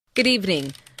Good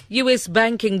evening. U.S.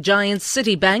 banking giant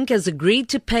Citibank has agreed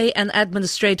to pay an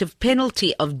administrative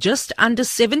penalty of just under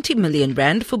 70 million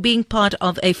rand for being part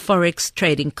of a forex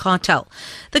trading cartel.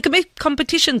 The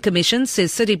Competition Commission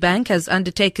says Citibank has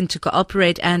undertaken to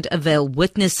cooperate and avail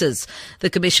witnesses. The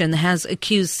Commission has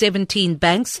accused 17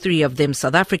 banks, 3 of them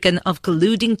South African, of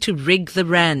colluding to rig the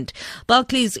rand.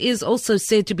 Barclays is also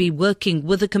said to be working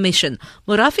with the Commission.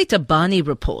 Murafi Tabani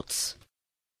reports.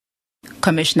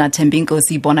 Commissioner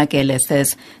Thembinkosi Bonakele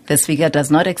says this figure does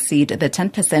not exceed the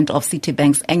 10% of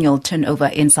Citibank's annual turnover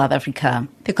in South Africa.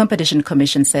 The Competition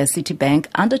Commission says Citibank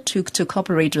undertook to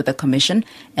cooperate with the Commission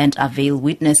and avail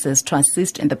witnesses to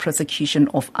assist in the prosecution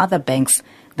of other banks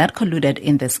that colluded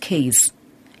in this case.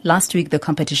 Last week, the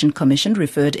Competition Commission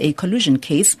referred a collusion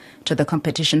case to the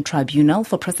Competition Tribunal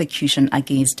for prosecution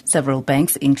against several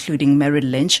banks, including Merrill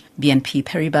Lynch, BNP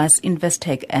Paribas,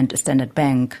 Investec, and Standard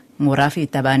Bank. Murafi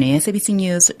Tabane, SABC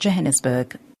News,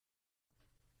 Johannesburg.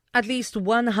 At least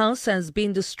one house has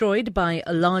been destroyed by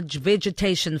a large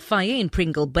vegetation fire in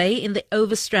Pringle Bay in the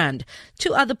Overstrand.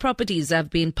 2 other properties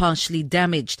have been partially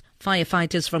damaged.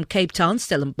 Firefighters from Cape Town,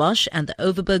 Stellenbosch and the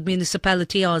Overberg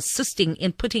municipality are assisting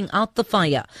in putting out the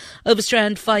fire.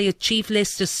 Overstrand Fire Chief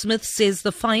Lester Smith says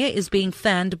the fire is being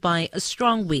fanned by a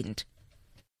strong wind.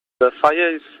 The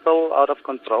fire is still out of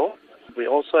control. We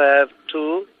also have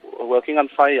 2 working on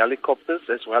fire helicopters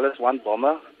as well as 1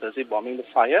 bomber busy bombing the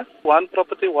fire. 1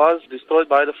 property was destroyed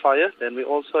by the fire. Then we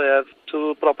also have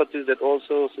 2 properties that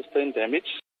also sustained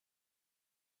damage.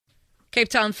 Cape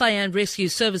Town Fire and Rescue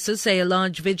Services say a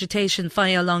large vegetation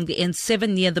fire along the N7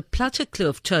 near the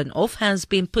Plattekloof turn-off has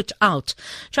been put out.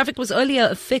 Traffic was earlier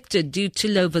affected due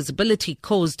to low visibility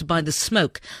caused by the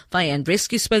smoke. Fire and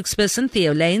Rescue spokesperson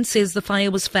Theo Lane says the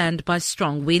fire was fanned by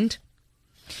strong wind.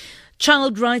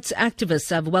 Child rights activists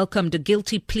have welcomed a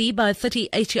guilty plea by a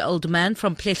 38-year-old man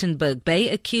from Plettenberg Bay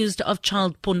accused of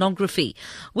child pornography.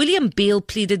 William Beale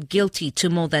pleaded guilty to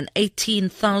more than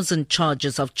 18,000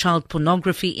 charges of child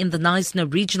pornography in the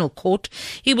Knysna Regional Court.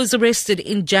 He was arrested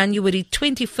in January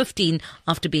 2015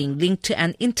 after being linked to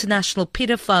an international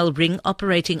pedophile ring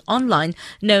operating online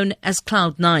known as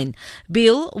Cloud9.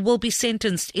 Beale will be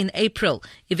sentenced in April.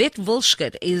 Yvette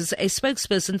Volschkert is a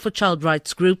spokesperson for child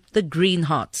rights group The Green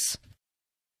Hearts.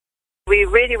 We're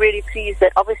really pleased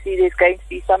that obviously there's going to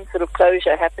be some sort of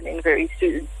closure happening very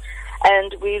soon.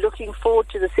 And we're looking forward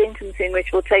to the sentencing,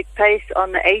 which will take place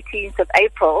on the 18th of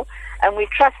April. And we're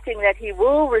trusting that he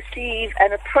will receive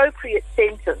an appropriate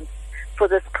sentence for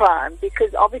this crime,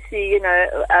 because obviously,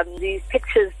 these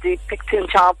pictures depicting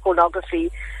child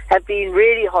pornography have been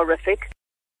really horrific.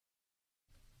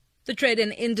 The Trade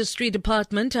and Industry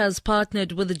Department has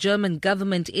partnered with the German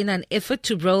government in an effort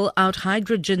to roll out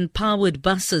hydrogen-powered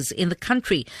buses in the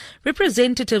country.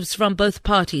 Representatives from both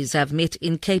parties have met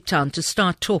in Cape Town to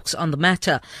start talks on the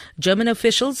matter. German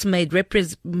officials made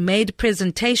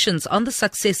presentations on the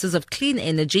successes of clean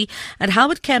energy and how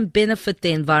it can benefit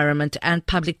the environment and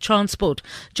public transport.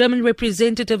 German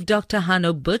Representative Dr.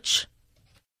 Hanno Butsch.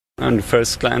 On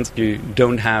first glance, you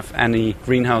don't have any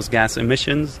greenhouse gas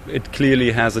emissions. It clearly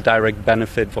has a direct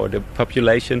benefit for the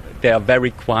population. They are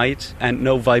very quiet and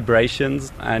no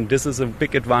vibrations. And this is a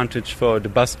big advantage for the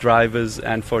bus drivers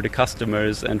and for the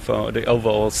customers and for the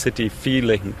overall city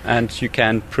feeling. And you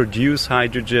can produce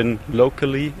hydrogen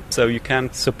locally, so you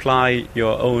can supply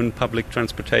your own public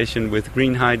transportation with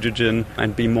green hydrogen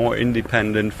and be more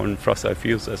independent from fossil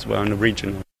fuels as well in the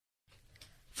region.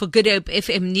 For Good Hope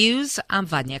FM News, I'm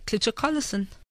Vanya Klitschko-Collison.